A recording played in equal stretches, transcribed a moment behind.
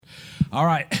All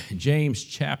right, James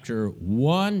chapter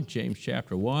 1,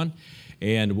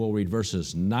 and we'll read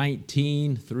verses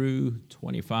 19 through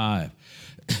 25.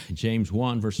 James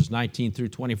 1, verses 19 through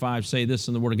 25 say this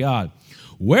in the Word of God.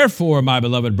 Wherefore, my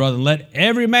beloved brethren, let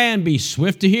every man be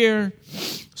swift to hear,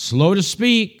 slow to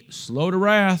speak, slow to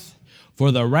wrath,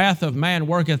 for the wrath of man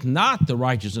worketh not the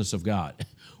righteousness of God.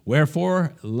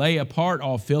 Wherefore, lay apart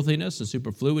all filthiness and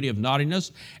superfluity of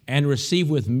naughtiness, and receive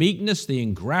with meekness the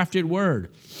engrafted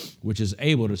word, which is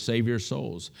able to save your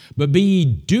souls. But be ye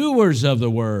doers of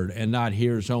the word, and not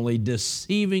hearers only,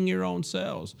 deceiving your own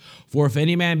selves. For if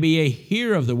any man be a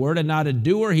hearer of the word, and not a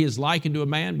doer, he is like unto a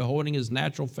man beholding his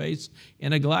natural face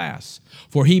in a glass.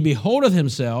 For he beholdeth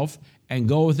himself, and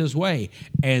goeth his way,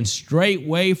 and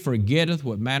straightway forgetteth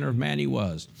what manner of man he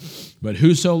was. But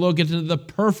whoso looketh into the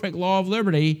perfect law of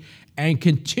liberty, and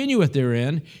continueth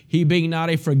therein, he being not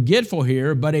a forgetful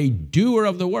hearer, but a doer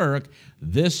of the work,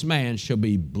 this man shall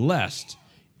be blessed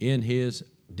in his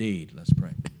deed. Let's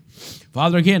pray.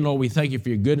 Father, again, Lord, we thank you for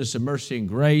your goodness and mercy and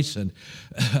grace. And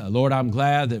Lord, I'm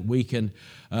glad that we can,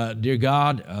 dear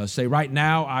God, say right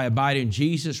now, I abide in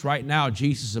Jesus. Right now,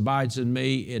 Jesus abides in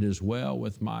me. It is well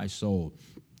with my soul.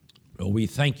 Lord, we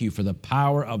thank you for the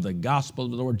power of the gospel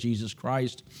of the Lord Jesus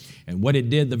Christ and what it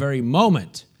did the very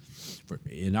moment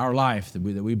in our life that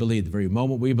we believed, the very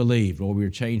moment we believed. Lord, we were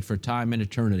changed for time and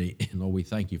eternity. And Lord, we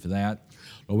thank you for that.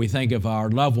 Lord, we think of our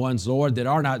loved ones, Lord, that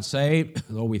are not saved.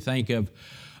 Lord, we think of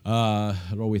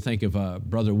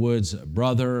Brother Wood's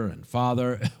brother and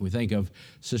father. We think of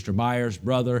Sister Meyer's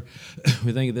brother.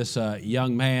 We think of this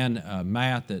young man,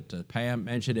 Matt, that Pam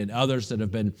mentioned, and others that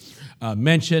have been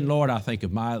mentioned. Lord, I think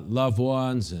of my loved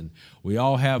ones, and we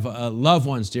all have loved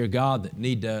ones, dear God, that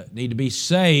need to be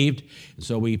saved. And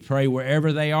so we pray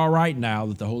wherever they are right now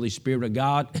that the Holy Spirit of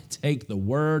God take the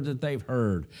word that they've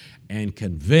heard and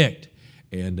convict.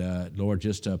 And, Lord,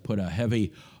 just put a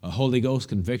heavy Holy Ghost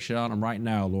conviction on them right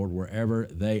now, Lord, wherever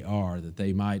they are, that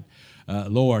they might,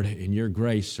 Lord, in your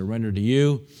grace, surrender to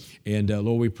you. And,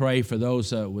 Lord, we pray for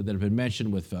those that have been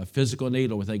mentioned with physical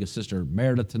need. Lord, we think of Sister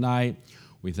Meredith tonight.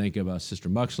 We think of Sister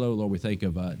Muxlow. Lord, we think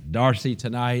of Darcy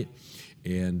tonight.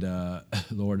 And,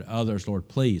 Lord, others, Lord,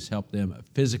 please help them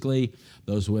physically.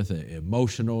 Those with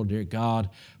emotional, dear God,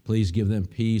 please give them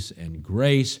peace and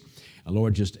grace. And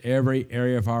Lord, just every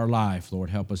area of our life,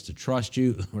 Lord, help us to trust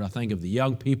you. Lord, I think of the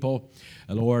young people,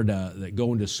 Lord, that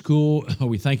go into school.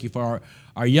 We thank you for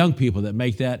our young people that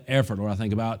make that effort. Lord, I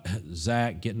think about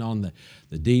Zach getting on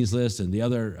the dean's list and the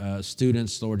other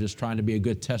students, Lord, just trying to be a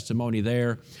good testimony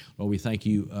there. Lord, we thank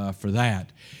you for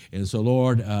that. And so,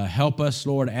 Lord, help us,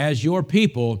 Lord, as your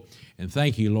people. And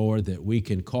thank you, Lord, that we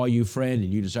can call you friend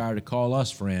and you desire to call us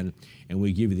friend. And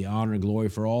we give you the honor and glory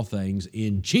for all things.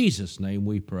 In Jesus' name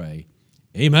we pray.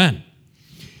 Amen.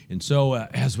 And so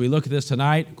as we look at this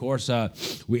tonight, of course,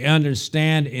 we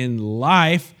understand in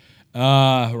life,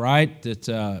 right,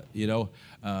 that,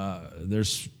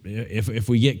 there's if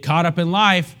we get caught up in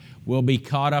life, we'll be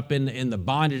caught up in the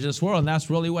bondage of this world, and that's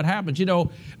really what happens. And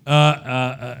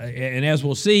as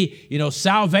we'll see,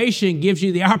 salvation gives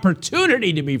you the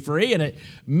opportunity to be free, and it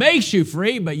makes you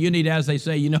free, but you need, as they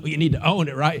say, you need to own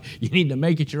it, right? You need to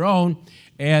make it your own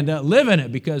and live in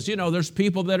it, because, there's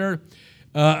people that are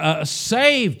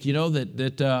saved,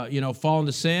 that fall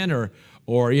into sin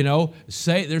or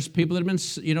say there's people that have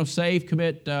been, saved,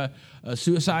 commit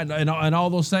suicide and all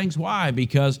those things. Why?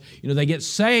 Because, they get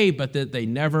saved, but that they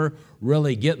never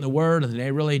really get in the Word, and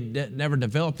they really never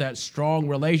develop that strong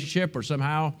relationship, or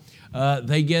somehow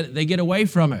they get away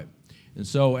from it. And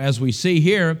so as we see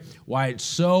here, why it's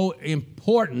so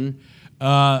important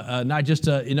not just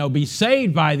to, be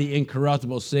saved by the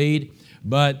incorruptible seed,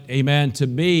 but, amen, to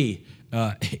be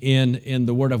in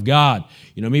the Word of God.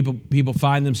 People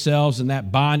find themselves in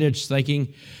that bondage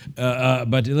thinking,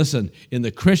 but listen, in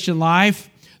the Christian life,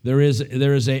 there is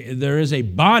a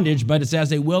bondage, but it's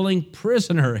as a willing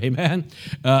prisoner, amen,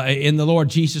 in the Lord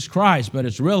Jesus Christ. But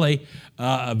it's really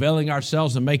availing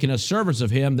ourselves and making us servants of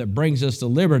Him that brings us the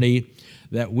liberty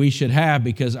that we should have,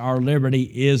 because our liberty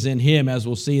is in Him, as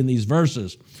we'll see in these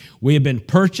verses. We have been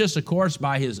purchased, of course,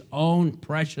 by His own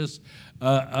precious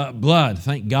blood.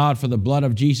 Thank God for the blood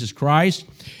of Jesus Christ.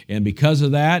 And because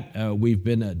of that, we've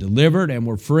been delivered and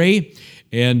we're free.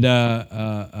 And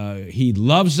He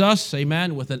loves us,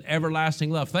 amen, with an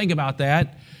everlasting love. Think about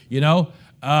that.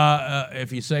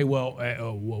 If you say, well,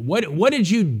 what did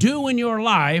you do in your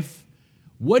life?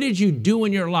 What did you do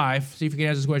in your life? See if you can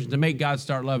answer this question, to make God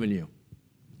start loving you.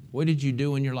 What did you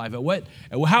do in your life?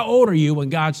 How old are you when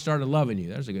God started loving you?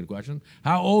 That's a good question.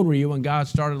 How old were you when God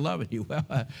started loving you?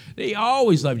 Well, He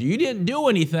always loved you. You didn't do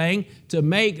anything to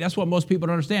make, that's what most people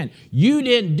don't understand. You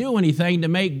didn't do anything to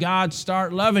make God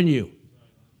start loving you.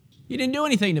 You didn't do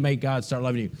anything to make God start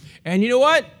loving you. And you know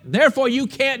what? Therefore, you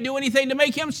can't do anything to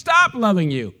make Him stop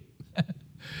loving you.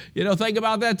 Think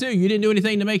about that too. You didn't do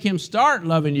anything to make Him start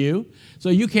loving you, so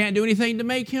you can't do anything to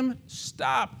make Him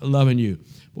stop loving you.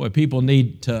 Boy, people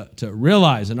need to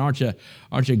realize, and aren't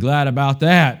you glad about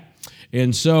that?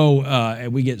 And so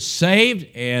we get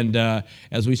saved, and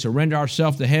as we surrender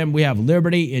ourselves to Him, we have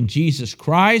liberty in Jesus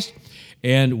Christ,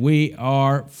 and we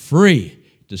are free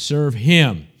to serve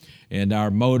Him. And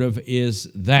our motive is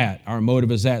that.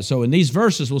 So in these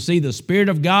verses, we'll see the Spirit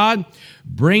of God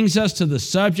brings us to the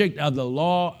subject of the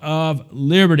law of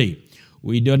liberty.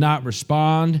 We do not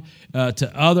respond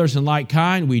to others in like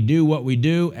kind. We do what we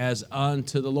do as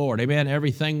unto the Lord. Amen.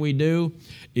 Everything we do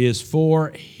is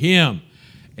for Him.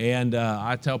 And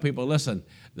I tell people, listen,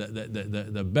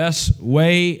 the best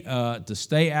way to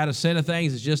stay out of sin of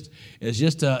things is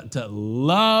just to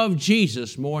love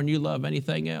Jesus more than you love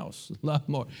anything else. Love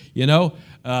more. You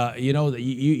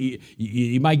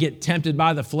might get tempted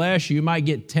by the flesh. You might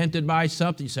get tempted by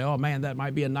something. You say, oh man, that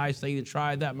might be a nice thing to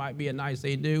try. That might be a nice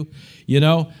thing to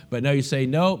do. But no, you say,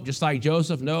 no, just like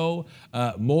Joseph, no,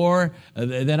 more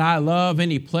than I love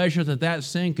any pleasure that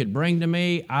sin could bring to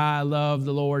me. I love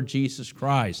the Lord Jesus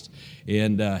Christ.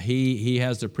 And he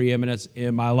has the preeminence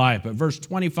in my life. But verse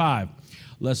 25,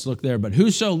 let's look there. But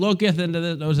whoso looketh into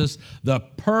this, the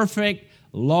perfect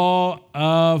law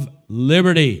of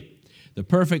liberty. The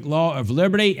perfect law of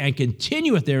liberty, and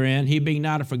continueth therein, he being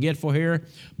not a forgetful hearer,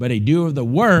 but a doer of the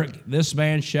work, this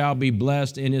man shall be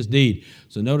blessed in his deed.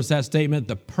 So notice that statement,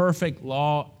 the perfect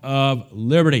law of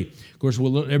liberty. Of course,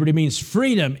 liberty means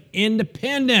freedom,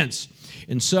 independence.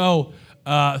 And so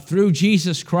through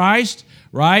Jesus Christ,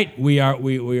 right, we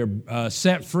are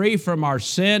set free from our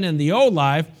sin in the old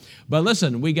life. But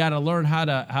listen, we got to learn how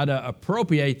to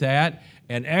appropriate that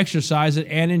and exercise it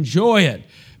and enjoy it,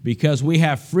 because we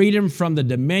have freedom from the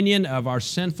dominion of our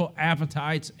sinful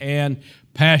appetites and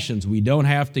passions. We don't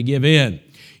have to give in.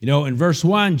 In verse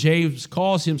 1, James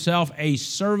calls himself a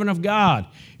servant of God.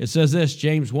 It says this,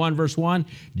 James 1, verse 1,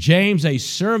 James, a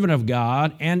servant of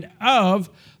God and of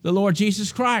the Lord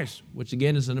Jesus Christ, which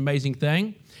again is an amazing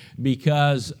thing,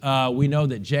 because we know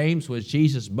that James was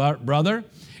Jesus' brother.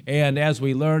 And as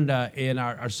we learned in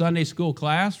our Sunday school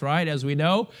class, right, as we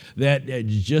know, that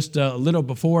just a little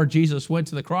before Jesus went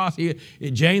to the cross,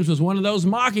 James was one of those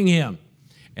mocking him.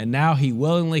 And now he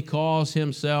willingly calls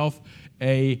himself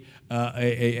a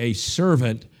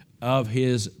servant of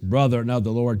his brother, and of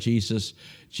the Lord Jesus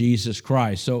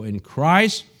Christ. So in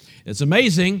Christ, it's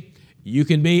amazing, you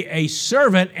can be a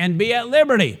servant and be at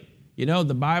liberty.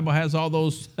 The Bible has all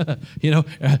those,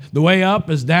 the way up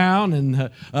is down, and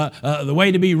the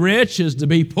way to be rich is to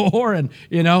be poor. And,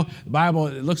 the Bible,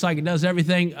 it looks like it does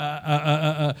everything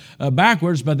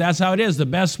backwards, but that's how it is. The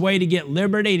best way to get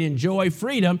liberty and enjoy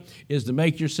freedom is to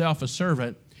make yourself a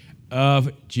servant of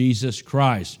Jesus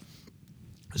Christ.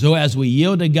 So as we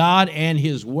yield to God and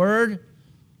His Word,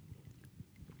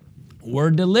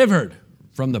 we're delivered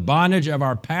from the bondage of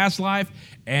our past life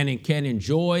and can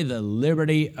enjoy the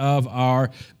liberty of our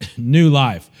new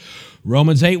life.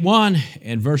 Romans 8:1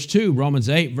 and verse 2. Romans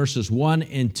 8, verses 1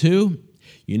 and 2.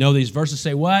 These verses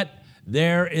say what?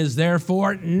 There is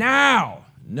therefore now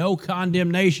no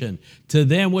condemnation to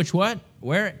them which what?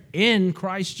 Where? In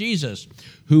Christ Jesus,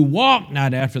 who walk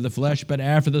not after the flesh, but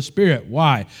after the Spirit.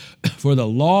 Why? For the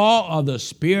law of the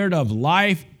Spirit of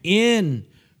life in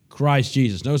Christ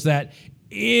Jesus. Notice that.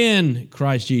 In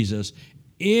Christ Jesus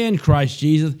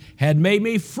had made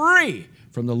me free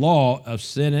from the law of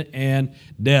sin and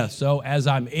death. So as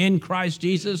I'm in Christ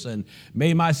Jesus and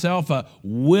made myself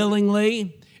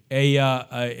willingly a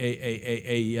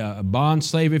bond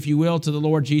slave, if you will, to the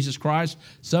Lord Jesus Christ,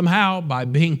 somehow by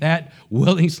being that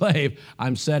willing slave,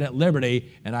 I'm set at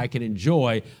liberty and I can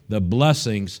enjoy the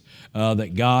blessings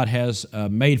that God has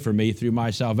made for me through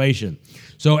my salvation.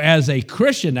 So as a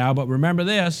Christian now, but remember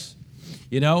this,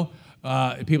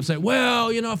 people say, well,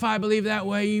 if I believe that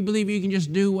way, you believe you can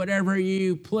just do whatever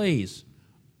you please.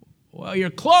 Well, you're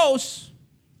close.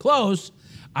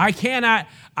 I cannot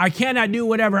do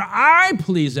whatever I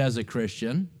please as a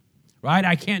Christian, right?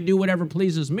 I can't do whatever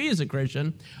pleases me as a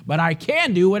Christian, but I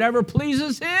can do whatever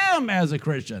pleases him as a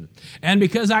Christian. And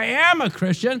because I am a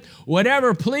Christian,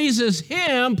 whatever pleases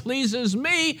him pleases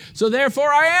me, so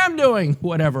therefore I am doing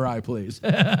whatever I please,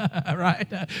 right?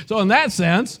 So in that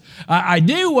sense, I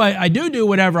do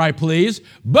whatever I please,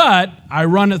 but I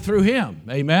run it through him,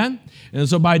 amen? And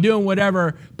so by doing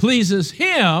whatever pleases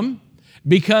him,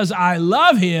 because I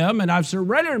love him and I've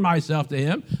surrendered myself to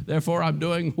him, therefore I'm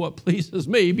doing what pleases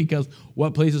me, because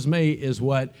what pleases me is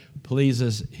what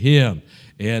pleases him.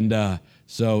 And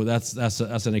so that's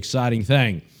an exciting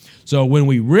thing. So when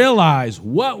we realize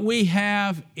what we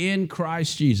have in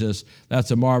Christ Jesus,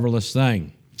 that's a marvelous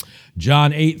thing.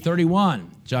 John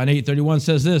 8:31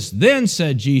 says this, "Then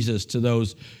said Jesus to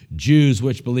those Jews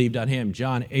which believed on him,"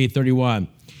 John 8:31.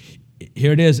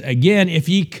 Here it is again, "If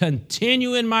ye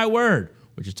continue in my word,"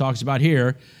 which it talks about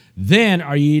here, "then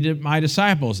are ye my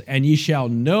disciples, and ye shall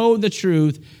know the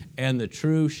truth, and the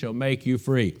truth shall make you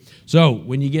free." So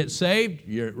when you get saved,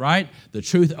 you're right, the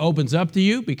truth opens up to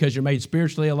you because you're made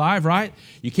spiritually alive, right?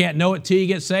 You can't know it till you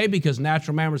get saved, because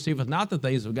natural man receiveth not the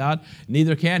things of God,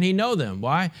 neither can he know them.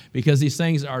 Why? Because these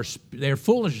things they're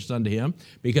foolishness unto him,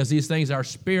 because these things are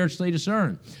spiritually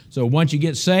discerned. So once you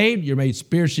get saved, you're made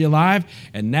spiritually alive,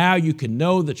 and now you can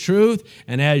know the truth.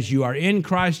 And as you are in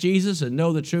Christ Jesus and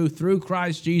know the truth through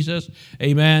Christ Jesus,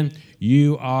 amen,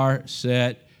 you are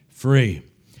set free.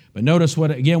 But notice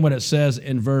what it says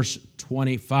in verse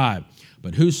 25.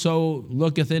 "But whoso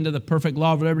looketh into the perfect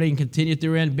law of liberty and continueth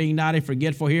therein, being not a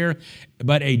forgetful hearer,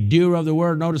 but a doer of the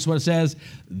word," notice what it says,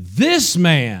 this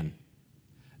man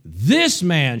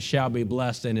shall be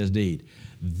blessed in his deed.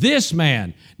 This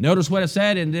man. Notice what it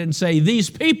said, and it didn't say these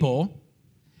people.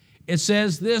 It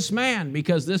says this man,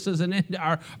 because this is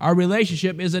our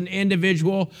relationship is an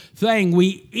individual thing.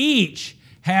 We each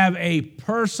have a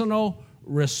personal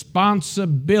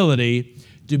responsibility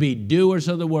to be doers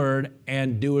of the word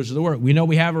and doers of the work. We know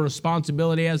we have a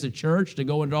responsibility as a church to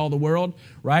go into all the world,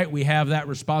 right? We have that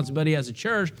responsibility as a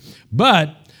church,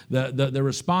 but the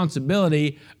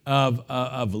responsibility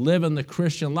of living the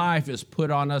Christian life is put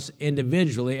on us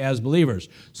individually as believers.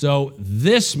 So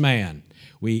this man,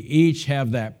 we each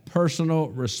have that personal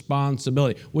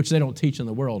responsibility, which they don't teach in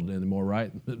the world anymore,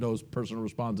 right? Those personal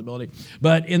responsibility.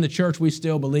 But in the church, we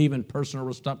still believe in personal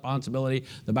responsibility.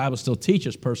 The Bible still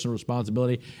teaches personal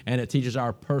responsibility, and it teaches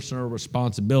our personal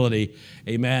responsibility,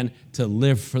 amen, to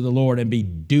live for the Lord and be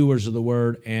doers of the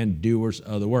word and doers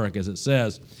of the work, as it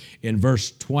says in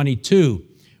verse 22,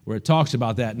 where it talks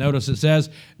about that. Notice it says,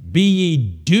 "Be ye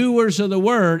doers of the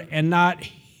word and not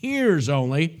hearers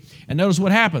only." And notice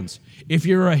what happens. If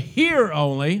you're a hearer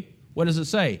only, what does it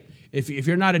say? If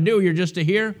you're not a doer, you're just a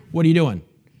hearer, what are you doing?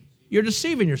 You're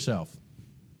deceiving yourself.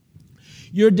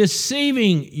 You're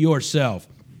deceiving yourself.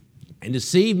 And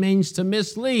deceive means to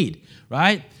mislead,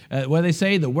 right? What they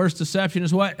say, the worst deception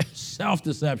is what?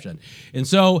 Self-deception. And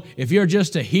so if you're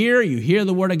just a hearer, you hear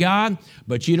the word of God,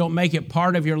 but you don't make it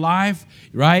part of your life,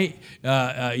 right?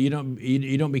 You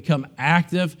don't become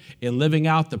active in living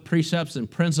out the precepts and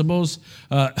principles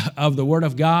of the word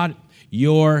of God,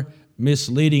 you're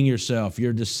misleading yourself.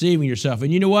 You're deceiving yourself.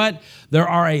 And you know what? There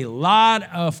are a lot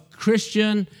of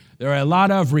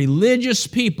religious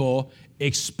people,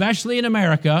 especially in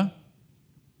America.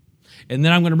 And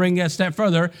then I'm going to bring that a step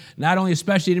further, not only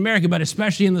especially in America, but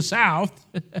especially in the South,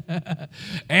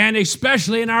 and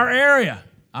especially in our area.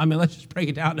 I mean, let's just break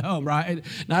it down to home, right?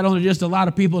 Not only just a lot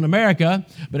of people in America,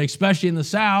 but especially in the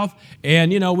South.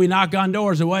 And, we knock on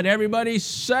doors and what? Everybody's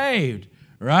saved,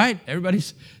 right?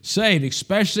 Everybody's saved,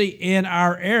 especially in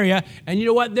our area. And you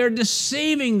know what? They're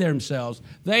deceiving themselves.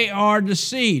 They are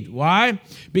deceived. Why?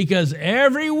 Because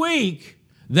every week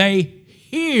they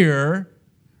hear,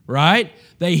 right?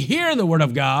 They hear the word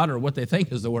of God, or what they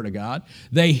think is the word of God.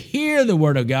 They hear the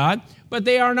word of God, but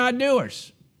they are not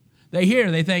doers. They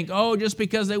think, just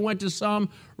because they went to some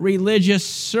religious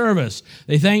service.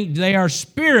 They think they are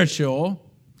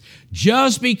spiritual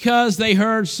just because they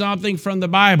heard something from the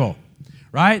Bible,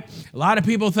 right? A lot of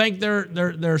people think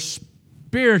they're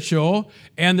spiritual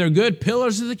and they're good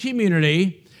pillars of the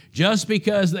community just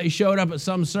because they showed up at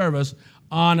some service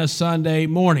on a Sunday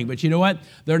morning. But you know what?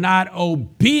 They're not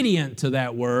obedient to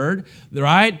that word,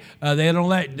 right? They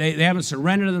haven't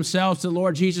surrendered themselves to the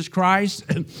Lord Jesus Christ.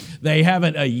 They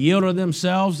haven't yielded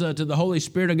themselves to the Holy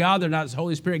Spirit of God. They're not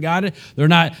Holy Spirit guided.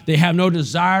 They have no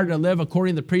desire to live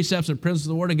according to the precepts and principles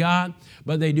of the Word of God,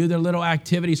 but they do their little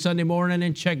activity Sunday morning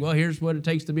and check, well, here's what it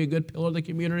takes to be a good pillar of the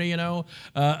community,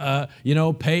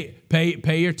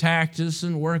 pay your taxes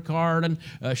and work hard and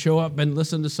show up and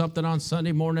listen to something on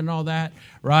Sunday morning and all that,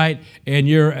 right? And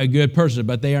you're a good person.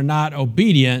 But they are not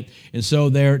obedient, and so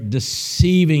they're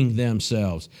deceiving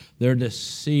themselves. They're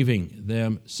deceiving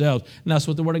themselves. And that's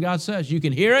what the Word of God says. You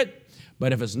can hear it,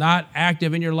 but if it's not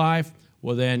active in your life,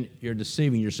 well, then you're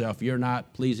deceiving yourself. You're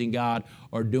not pleasing God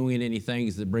or doing any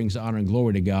things that brings honor and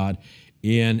glory to God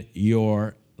in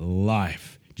your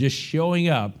life. Just showing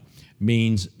up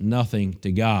means nothing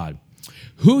to God.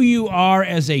 Who you are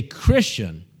as a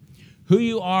Christian, or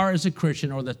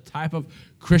the type of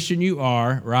Christian you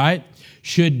are, right,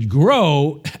 should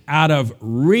grow out of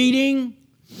reading,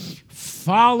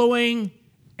 following,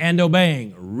 and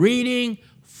obeying. Reading,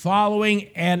 following,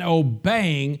 and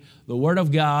obeying the Word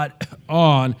of God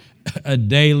on a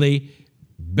daily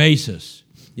basis.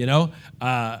 I'm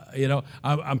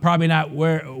probably not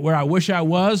where I wish I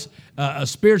was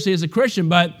spiritually as a Christian,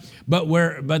 but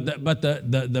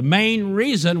the main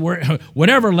reason,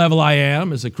 whatever level I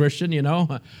am as a Christian,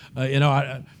 I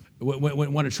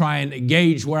want to try and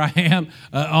gauge where I am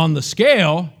on the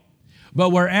scale.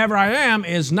 But wherever I am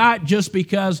is not just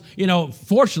because,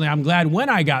 fortunately, I'm glad when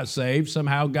I got saved.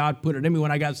 Somehow God put it in me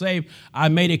when I got saved. I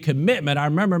made a commitment. I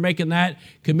remember making that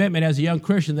commitment as a young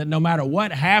Christian that no matter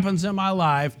what happens in my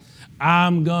life,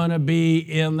 I'm going to be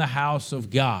in the house of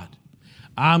God.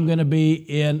 I'm going to be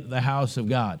in the house of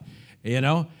God.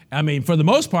 For the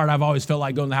most part, I've always felt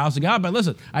like going to the house of God. But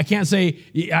listen, I can't say,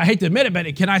 I hate to admit it,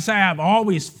 but can I say I've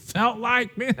always felt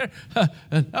like being there?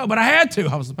 No, but I had to.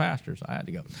 I was the pastor, so I had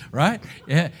to go, right?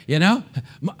 Yeah,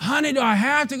 honey, do I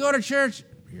have to go to church?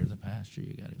 You're the pastor,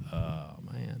 you got to go. Oh,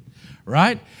 man,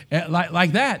 right?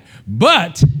 Like that.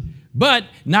 But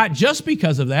not just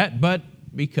because of that, but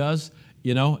because,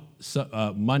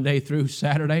 Monday through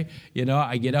Saturday,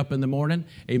 I get up in the morning,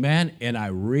 amen, and I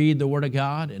read the Word of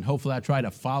God, and hopefully I try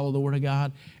to follow the Word of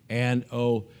God and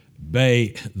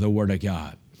obey the Word of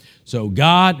God. So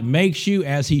God makes you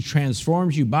as He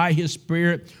transforms you by His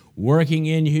Spirit working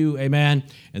in you, amen,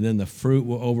 and then the fruit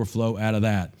will overflow out of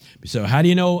that. So how do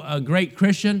you know a great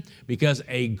Christian? Because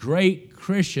a great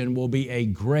Christian will be a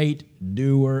great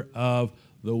doer of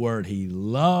the Word. He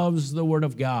loves the Word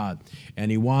of God, and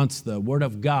he wants the Word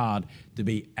of God to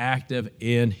be active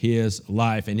in his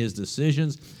life, and his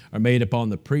decisions are made upon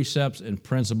the precepts and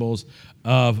principles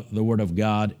of the Word of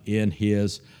God in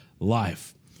his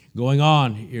life. Going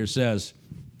on, here says,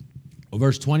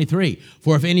 verse 23,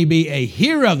 for if any be a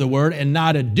hearer of the Word and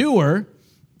not a doer,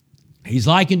 he's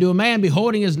likened to a man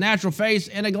beholding his natural face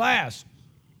in a glass.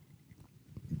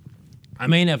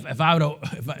 If I'd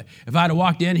have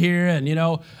walked in here and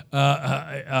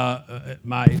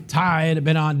my tie had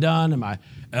been undone and my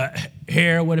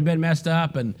hair would have been messed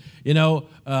up and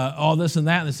all this and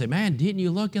that, and they say, "Man, didn't you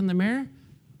look in the mirror?"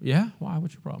 Yeah, why?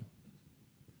 What's your problem?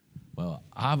 Well,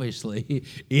 obviously,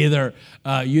 either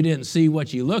you didn't see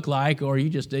what you look like, or you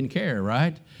just didn't care,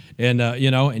 right? And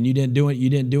and you didn't do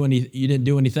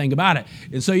anything about it.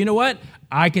 And so, you know what?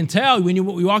 I can tell when you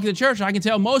walk into church. I can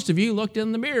tell most of you looked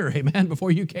in the mirror, amen,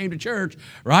 before you came to church,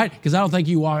 right? Because I don't think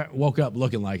you woke up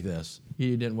looking like this.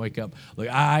 You didn't wake up. Look,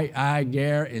 I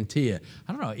guarantee you.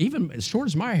 I don't know. Even as short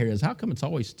as my hair is, how come it's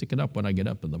always sticking up when I get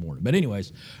up in the morning? But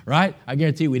anyways, right? I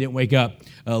guarantee you we didn't wake up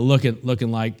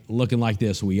looking like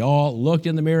this. We all looked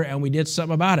in the mirror and we did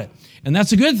something about it, and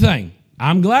that's a good thing.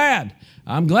 I'm glad.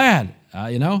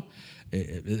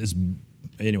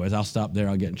 Anyways, I'll stop there.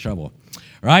 I'll get in trouble.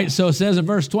 All right, so it says in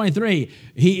verse 23,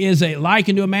 he is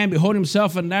likened to a man beholding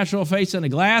himself in a natural face in a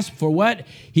glass. For what?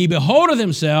 He beholdeth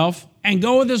himself and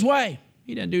goeth his way.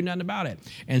 He doesn't do nothing about it.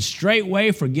 And straightway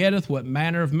forgetteth what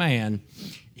manner of man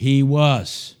he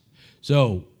was.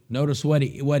 So notice what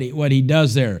he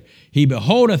does there. He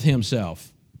beholdeth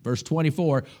himself. Verse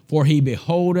 24, for he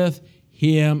beholdeth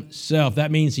himself.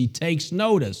 That means he takes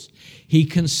notice. He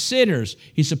considers.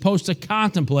 He's supposed to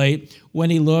contemplate when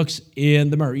he looks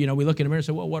in the mirror. We look in the mirror and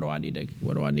say, well, what do I need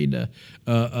to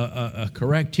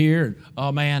correct here? And,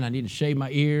 oh, man, I need to shave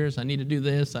my ears. I need to do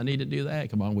this. I need to do that.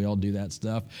 Come on, we all do that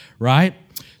stuff, right?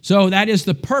 So that is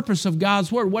the purpose of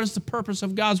God's Word. What is the purpose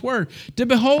of God's Word? To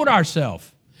behold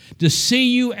ourselves, to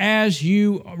see you as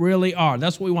you really are.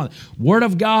 That's what we want. Word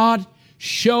of God,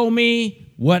 show me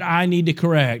what I need to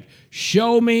correct.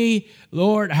 Show me,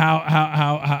 Lord,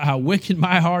 how wicked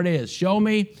my heart is. Show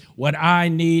me what I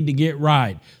need to get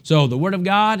right. So the Word of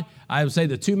God, I would say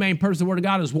the two main purposes of the Word of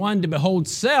God is, one, to behold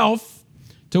self,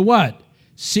 to what?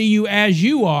 See you as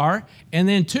you are. And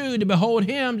then two, to behold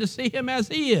Him, to see Him as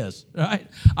He is. Right?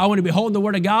 I want to behold the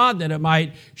Word of God that it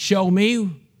might show me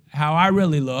how I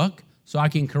really look so I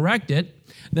can correct it.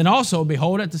 then also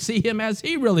behold it to see him as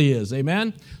he really is.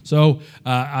 Amen? So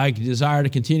I desire to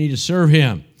continue to serve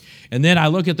him. And then I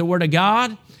look at the Word of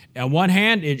God. On one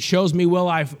hand, it shows me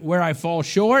where I fall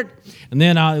short. And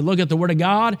then I look at the Word of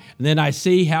God, and then I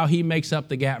see how he makes up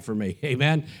the gap for me.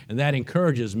 Amen? And that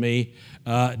encourages me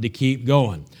to keep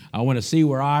going. I want to see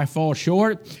where I fall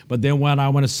short, but then when I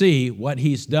want to see what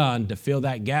he's done to fill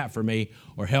that gap for me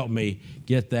or help me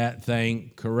get that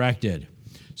thing corrected.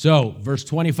 So, verse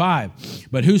 25,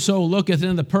 but whoso looketh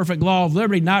into the perfect law of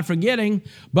liberty, not forgetting,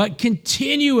 but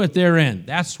continueth therein.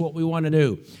 That's what we want to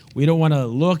do. We don't want to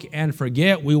look and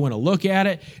forget. We want to look at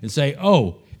it and say,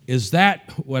 oh, is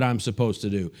that what I'm supposed to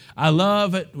do? I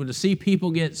love it to see people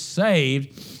get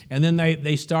saved and then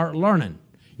they start learning.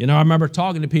 You know, I remember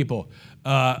talking to people.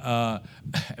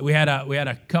 We had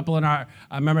a couple I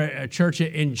remember a church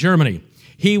in Germany.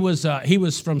 He was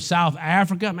from South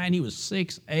Africa. Man, he was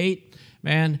 6'8".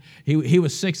 Man, he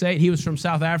was 6'8". He was from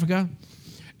South Africa.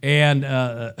 And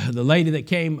the lady that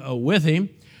came with him,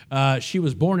 she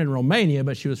was born in Romania,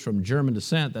 but she was from German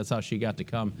descent. That's how she got to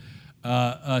come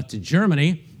to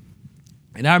Germany.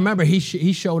 And I remember he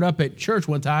showed up at church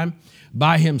one time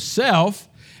by himself,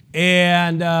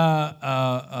 and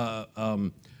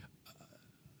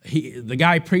the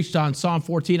guy preached on Psalm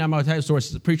 14. I'm going to tell you a story.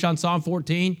 He preached on Psalm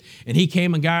 14, and he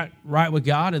came and got right with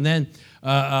God. And then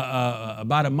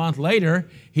about a month later,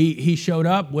 he showed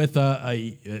up with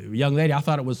a young lady. I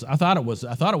thought it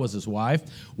was his wife.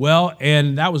 Well,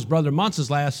 and that was Brother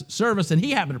Muntz's last service, and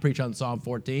he happened to preach on Psalm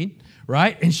 14,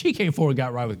 right? And she came forward and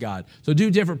got right with God. So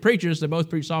two different preachers that both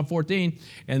preached Psalm 14,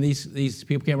 and these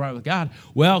people came right with God.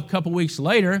 Well, a couple weeks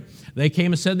later, they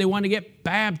came and said they wanted to get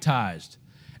baptized.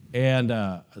 And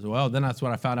I said, well, then that's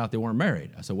when I found out they weren't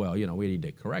married. I said, well, we need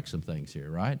to correct some things here,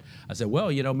 right? I said,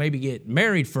 well, maybe get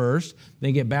married first,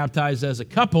 then get baptized as a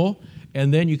couple,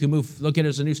 and then you can look at it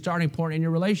as a new starting point in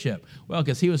your relationship. Well,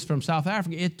 because he was from South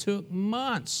Africa, it took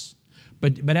months.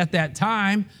 But at that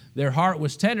time, their heart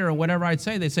was tender, and whatever I'd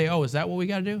say, they'd say, oh, is that what we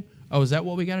got to do? Oh, is that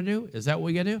what we got to do? Is that what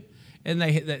we got to do? And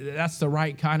that's the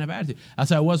right kind of attitude.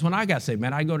 That's how it was when I got saved.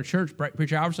 Man, I'd go to church,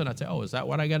 Preacher Alverson, I'd say, oh, is that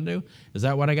what I got to do? Is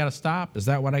that what I got to stop? Is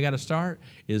that what I got to start?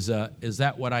 Is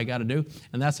that what I got to do?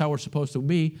 And that's how we're supposed to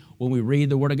be when we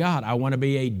read the Word of God. I want to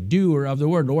be a doer of the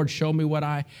Word. Lord, show me what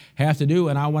I have to do,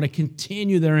 and I want to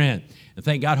continue therein. And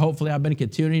thank God, hopefully I've been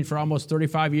continuing for almost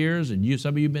 35 years, and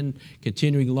some of you have been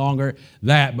continuing longer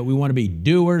that, but we want to be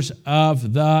doers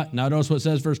of the, now notice what it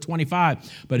says, verse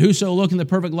 25, but whoso look in the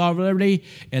perfect law of liberty,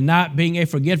 and not being a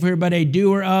forgetful, but a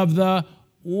doer of the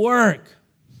work.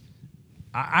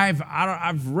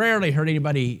 I've rarely heard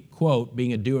anybody quote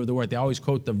being a doer of the word. They always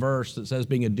quote the verse that says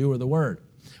being a doer of the word.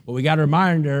 But we got a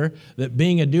reminder that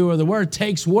being a doer of the word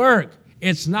takes work.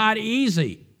 It's not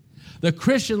easy. The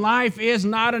Christian life is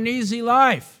not an easy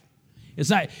life. It's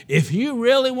not. If you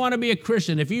really want to be a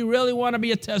Christian, if you really want to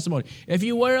be a testimony, if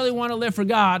you really want to live for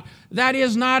God, that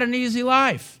is not an easy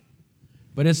life.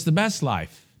 But it's the best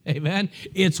life. Amen?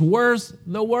 It's worth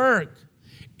the work.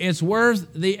 It's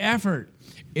worth the effort.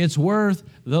 It's worth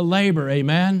the labor.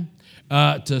 Amen?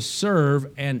 To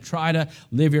serve and try to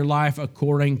live your life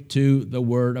according to the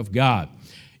Word of God.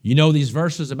 You know these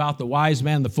verses about the wise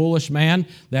man, the foolish man,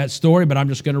 that story, but I'm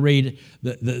just going to read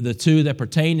the two that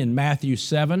pertain in Matthew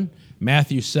 7.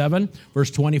 Matthew 7, verse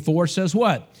 24 says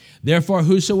what? Therefore,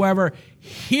 whosoever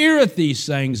heareth these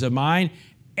sayings of mine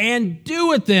and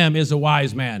doeth them is a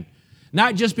wise man.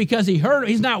 Not just because he heard them.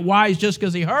 He's not wise just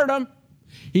because he heard them.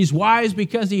 He's wise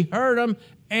because he heard them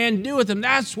and doeth them.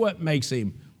 That's what makes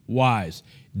him wise.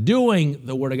 Doing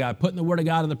the Word of God, putting the Word of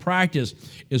God into practice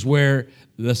is where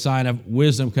the sign of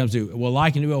wisdom comes to. Well,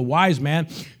 liken to a wise man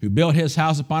who built his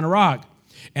house upon a rock.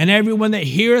 And everyone that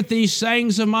heareth these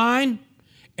sayings of mine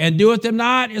and doeth them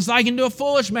not is likened to a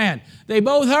foolish man. They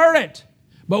both heard it,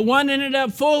 but one ended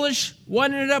up foolish,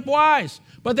 one ended up wise.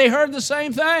 But they heard the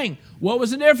same thing. What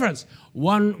was the difference?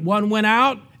 One went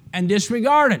out and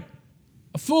disregarded.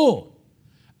 A fool,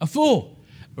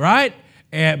 right?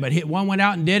 But one went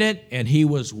out and did it, and he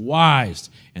was wise,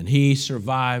 and he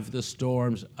survived the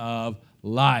storms of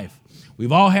life.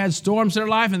 We've all had storms in our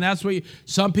life, and that's what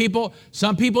some people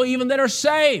even that are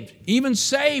saved, even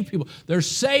saved people, there's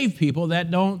saved people that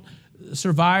don't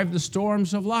survive the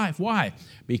storms of life. Why?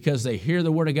 Because they hear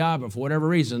the Word of God, but for whatever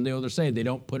reason, they're saved. They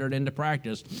don't put it into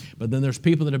practice. But then there's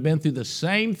people that have been through the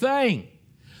same thing.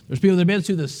 There's people that have been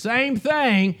through the same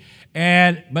thing,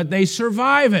 but they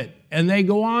survive it, and they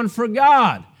go on for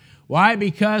God. Why?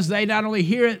 Because they not only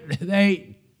hear it,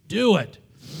 they do it.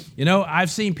 You know, I've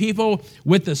seen people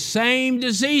with the same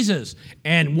diseases,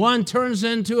 and one turns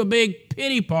into a big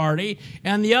pity party,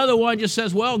 and the other one just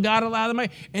says, well, God allowed them,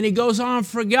 and he goes on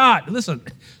for God. Listen,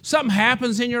 something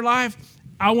happens in your life,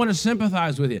 I want to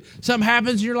sympathize with you. Something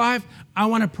happens in your life, I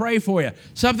want to pray for you.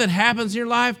 Something happens in your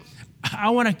life,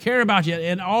 I want to care about you,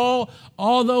 and all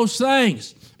those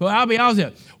things. But I'll be honest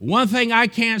with you, one thing I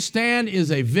can't stand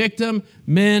is a victim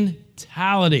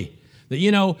mentality. That,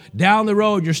 you know, down the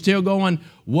road, you're still going,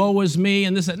 woe is me,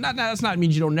 and this. That's not mean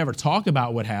you don't never talk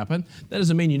about what happened. That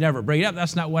doesn't mean you never bring it up.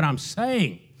 That's not what I'm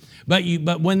saying. But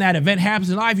when that event happens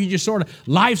in life,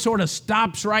 life sort of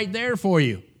stops right there for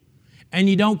you. And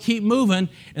you don't keep moving,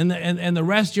 and the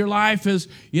rest of your life is,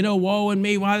 you know, woe and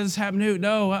me, why did this happen to you?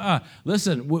 No,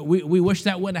 listen, we wish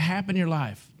that wouldn't have happened in your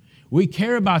life. We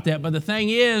care about that, but the thing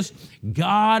is,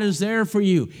 God is there for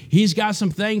you. He's got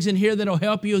some things in here that'll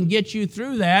help you and get you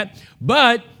through that,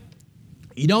 but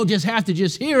you don't just have to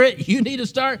just hear it. You need to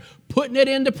start putting it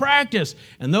into practice.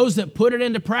 And those that put it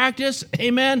into practice,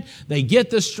 amen, they get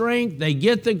the strength, they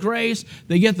get the grace,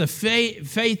 they get the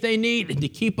faith they need to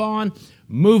keep on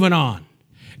moving on.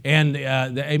 And,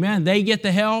 amen, they get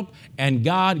the help, and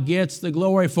God gets the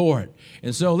glory for it.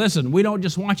 And so, listen, we don't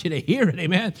just want you to hear it,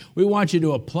 amen. We want you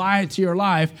to apply it to your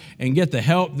life and get the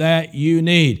help that you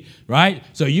need, right?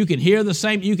 So you can hear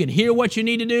you can hear what you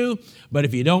need to do, but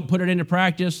if you don't put it into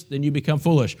practice, then you become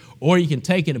foolish. Or you can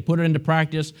take it and put it into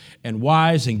practice and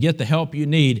wise and get the help you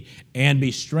need and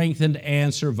be strengthened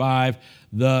and survive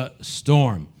the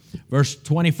storm. Verse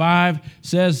 25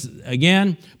 says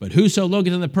again, but whoso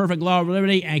looketh in the perfect law of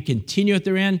liberty and continueth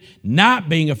therein, not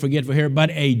being a forgetful hearer, but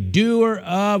a doer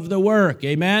of the work.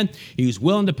 Amen. He's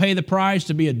willing to pay the price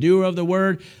to be a doer of the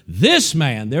word. This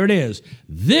man, there it is,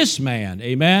 this man,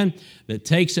 amen, that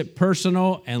takes it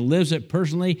personal and lives it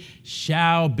personally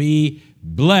shall be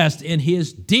blessed in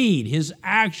his deed, his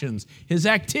actions, his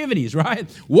activities, right?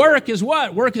 Work is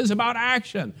what? Work is about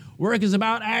action. Work is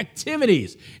about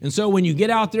activities. And so when you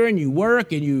get out there and you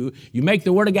work and you make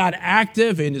the Word of God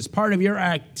active and it's part of your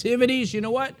activities, you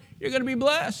know what? You're going to be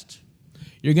blessed.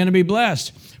 You're going to be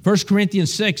blessed. 1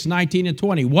 Corinthians 6, 19 and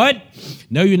 20. What?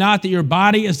 Know you not that your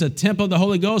body is the temple of the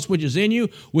Holy Ghost, which is in you,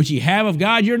 which ye have of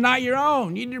God? You're not your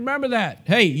own. You need to remember that.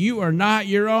 Hey, you are not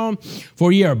your own,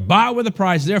 for ye are bought with a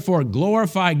price. Therefore,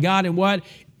 glorify God in what?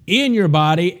 In your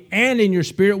body and in your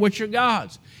spirit, which are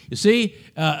God's. You see,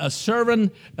 a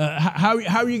servant, how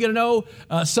are you going to know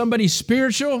somebody's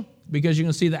spiritual? Because you're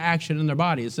going to see the action in their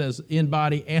body. It says in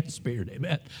body and spirit.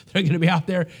 Amen. They're going to be out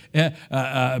there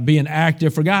being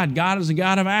active for God. God is a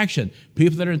God of action.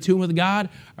 People that are in tune with God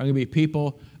are going to be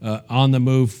people on the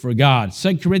move for God.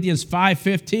 2 Corinthians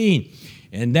 5:15,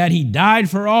 and that he died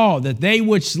for all, that they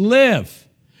which live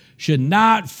should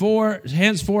not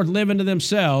henceforth live unto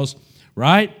themselves,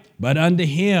 right? But unto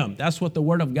him. That's what the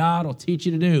Word of God will teach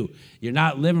you to do. You're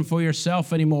not living for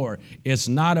yourself anymore. It's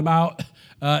not about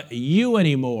you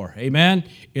anymore. Amen?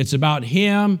 It's about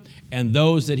him and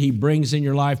those that he brings in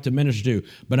your life to minister to.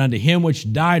 But unto him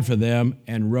which died for them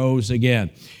and rose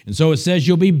again. And so it says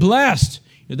you'll be blessed.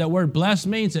 You know what that word blessed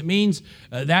means? It means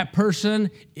that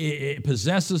person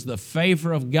possesses the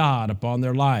favor of God upon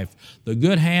their life, the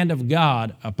good hand of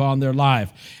God upon their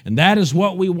life. And that is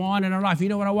what we want in our life. You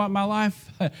know what I want in my life?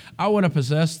 I want to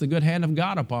possess the good hand of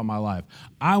God upon my life.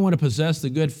 I want to possess the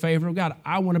good favor of God.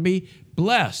 I want to be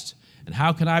blessed. And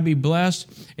how can I be blessed?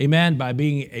 Amen. By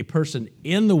being a person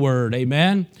in the Word.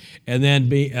 Amen. And then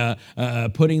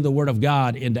putting the Word of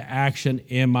God into action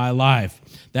in my life.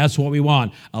 That's what we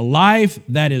want. A life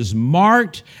that is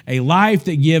marked, a life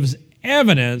that gives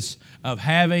evidence of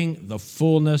having the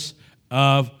fullness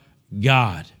of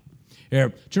God. Here,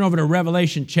 turn over to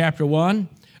Revelation chapter 1.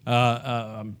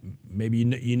 Maybe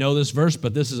you know this verse,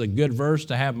 but this is a good verse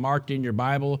to have marked in your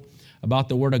Bible about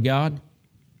the Word of God.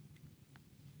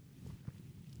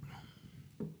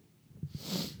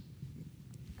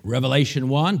 Revelation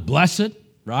 1, blessed,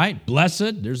 right?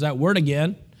 Blessed, there's that word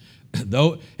again.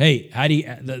 Though, hey, how do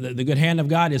you, the good hand of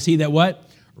God is he that what?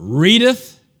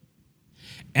 Readeth,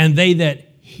 and they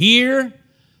that hear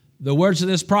the words of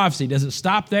this prophecy. Does it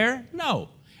stop there? No.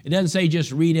 It doesn't say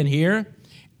just read and hear.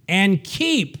 And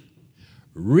keep.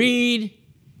 Read,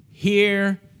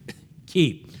 hear,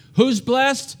 keep. Who's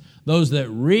blessed? Those that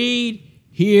read,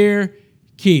 hear,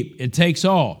 keep. It takes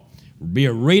all. Be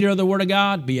a reader of the Word of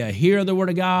God, be a hearer of the Word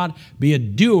of God, be a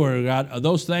doer of God, of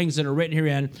those things that are written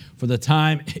herein, for the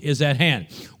time is at hand.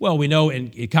 Well, we know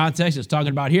in context it's talking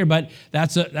about here, but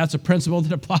that's a principle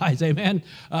that applies, amen,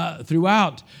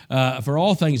 throughout, for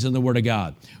all things in the Word of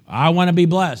God. I want to be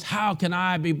blessed. How can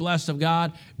I be blessed of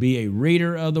God? Be a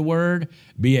reader of the Word,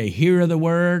 be a hearer of the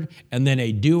Word, and then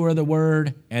a doer of the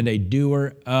Word, and a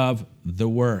doer of the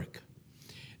work.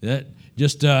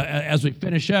 Just as we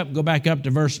finish up, go back up to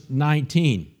verse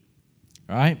 19.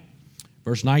 All right?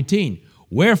 Verse 19.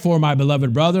 Wherefore, my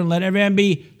beloved brethren, let every man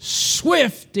be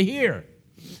swift to hear.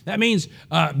 That means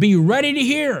be ready to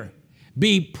hear.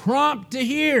 Be prompt to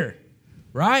hear.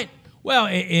 Right? Well,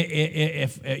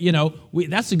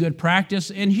 that's a good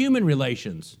practice in human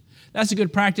relations. That's a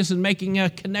good practice in making a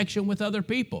connection with other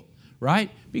people.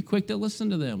 Right? Be quick to listen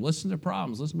to them. Listen to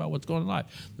problems. Listen about what's going on in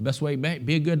life. The best way,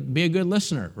 be a good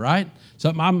listener, right?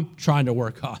 Something I'm trying to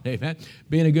work on, amen?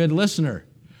 Being a good listener,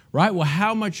 right? Well,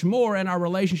 how much more in our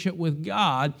relationship with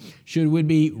God should we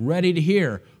be ready to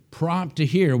hear, prompt to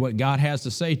hear what God has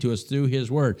to say to us through His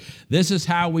Word? This is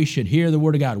how we should hear the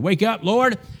Word of God. Wake up,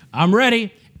 Lord, I'm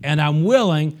ready and I'm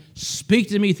willing. Speak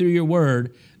to me through your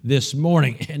Word this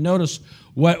morning. And notice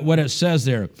what it says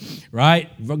there, right?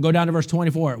 Go down to verse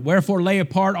 24. Wherefore lay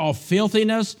apart all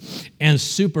filthiness and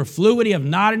superfluity of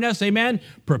naughtiness, amen?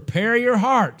 Prepare your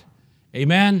heart,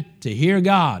 amen, to hear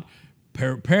God.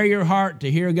 Prepare your heart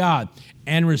to hear God.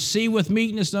 And receive with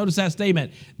meekness, notice that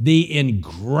statement, the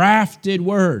engrafted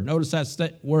word. Notice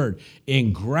that word,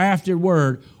 engrafted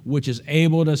word, which is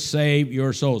able to save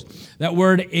your souls. That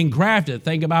word engrafted,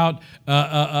 think about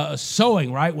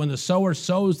sowing, right? When the sower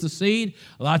sows the seed,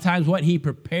 a lot of times he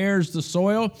prepares the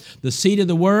soil, the seed of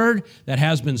the word that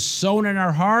has been sown in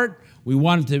our heart. We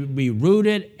want it to be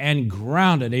rooted and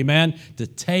grounded, amen, to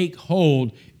take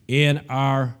hold in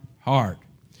our heart.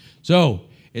 So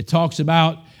it talks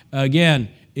about, again,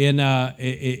 in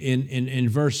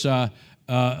verse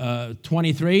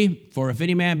 23, for if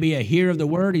any man be a hearer of the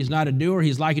word, he's not a doer,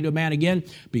 he's like unto a man again,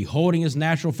 beholding his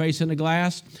natural face in the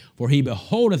glass, for he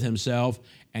beholdeth himself,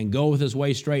 and goeth his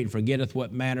way straight, and forgetteth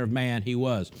what manner of man he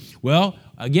was. Well,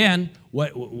 again,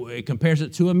 it compares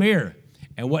it to a mirror.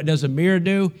 And what does a mirror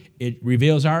do? It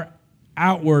reveals our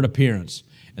outward appearance.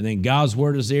 And then God's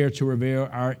Word is there to reveal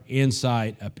our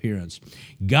inside appearance.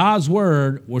 God's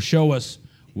Word will show us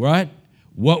what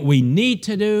we need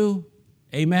to do,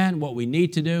 amen, what we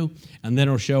need to do, and then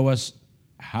it'll show us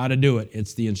how to do it.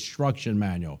 It's the instruction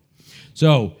manual.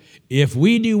 So if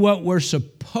we do what we're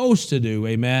supposed to do,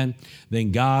 amen,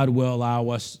 then God will allow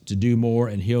us to do more,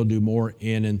 and He'll do more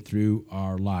in and through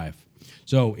our life.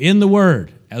 So in the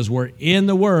Word, as we're in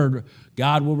the Word,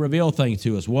 God will reveal things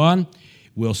to us. One,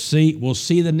 we'll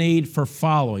see the need for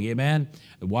following, amen.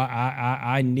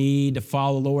 I need to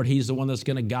follow the Lord. He's the one that's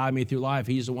going to guide me through life.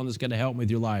 He's the one that's going to help me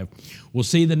through life. We'll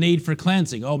see the need for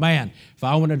cleansing. Oh, man, if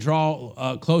I want to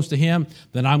draw close to Him,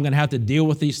 then I'm going to have to deal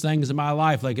with these things in my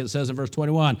life. Like it says in verse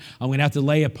 21, I'm going to have to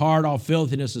lay apart all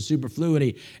filthiness and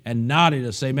superfluity and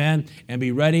naughtiness, amen, and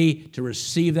be ready to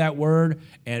receive that word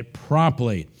and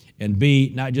promptly, and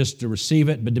be not just to receive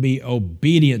it, but to be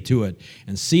obedient to it,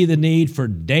 and see the need for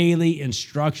daily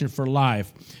instruction for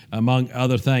life, among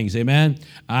other things. Amen.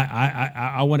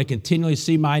 I want to continually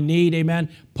see my need. Amen.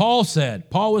 Paul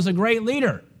was a great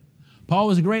leader. But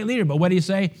what did he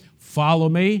say? Follow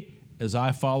me as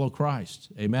I follow Christ.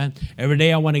 Amen. Every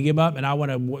day I want to give up, and I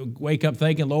want to wake up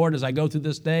thinking, Lord, as I go through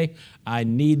this day, I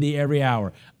need Thee every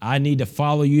hour. I need to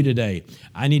follow You today.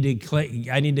 I need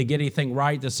to get anything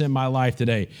right that's in my life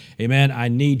today. Amen. I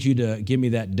need You to give me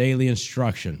that daily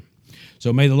instruction.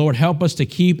 So may the Lord help us to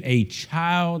keep a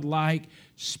childlike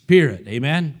spirit.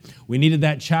 Amen. We needed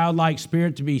that childlike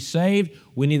spirit to be saved.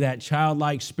 We need that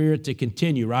childlike spirit to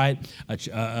continue, right?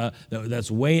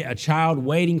 That's a child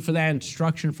waiting for that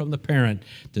instruction from the parent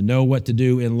to know what to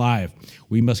do in life.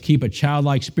 We must keep a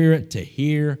childlike spirit to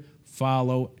hear,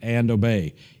 follow, and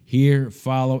obey. Hear,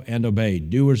 follow, and obey.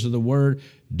 Doers of the word,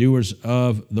 doers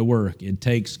of the work. It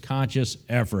takes conscious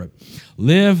effort.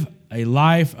 Live a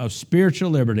life of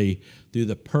spiritual liberty through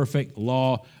the perfect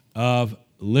law of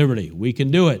liberty. We can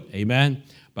do it, amen,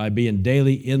 by being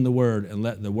daily in the Word and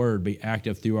letting the Word be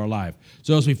active through our life.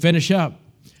 So as we finish up,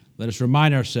 let us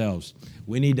remind ourselves,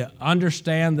 we need to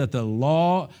understand that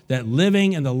that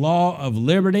living in the law of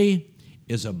liberty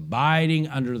is abiding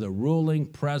under the ruling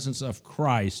presence of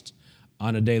Christ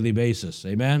on a daily basis,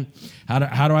 amen.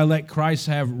 How do I let Christ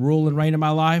have rule and reign in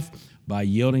my life? By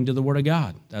yielding to the Word of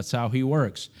God. That's how He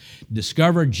works.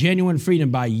 Discover genuine freedom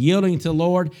by yielding to the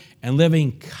Lord and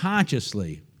living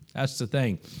consciously. That's the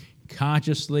thing.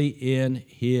 Consciously in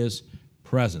His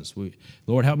presence.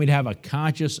 Lord, help me to have a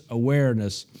conscious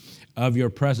awareness of your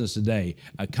presence today,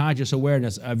 a conscious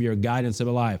awareness of your guidance in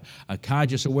my life, a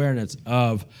conscious awareness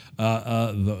of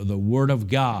the Word of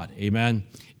God, amen,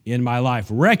 in my life.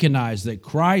 Recognize that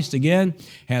Christ, again,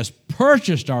 has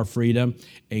purchased our freedom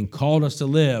and called us to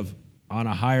live on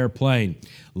a higher plane.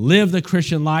 Live the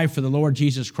Christian life for the Lord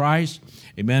Jesus Christ,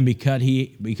 amen,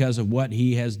 because of what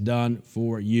He has done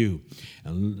for you.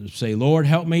 And say, Lord,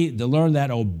 help me to learn that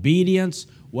obedience,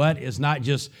 what is not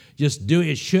just do,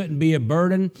 it shouldn't be a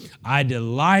burden. I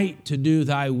delight to do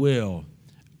thy will,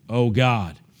 O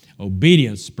God.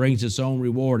 Obedience brings its own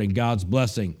reward and God's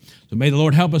blessing. So may the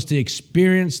Lord help us to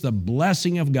experience the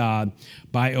blessing of God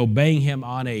by obeying Him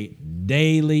on a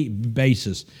daily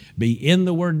basis. Be in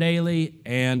the Word daily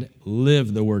and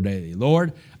live the Word daily.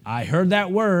 Lord, I heard that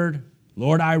Word.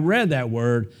 Lord, I read that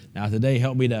Word. Now today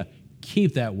help me to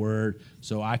keep that Word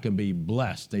so I can be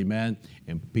blessed, amen,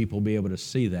 and people be able to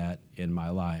see that in my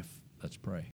life. Let's pray.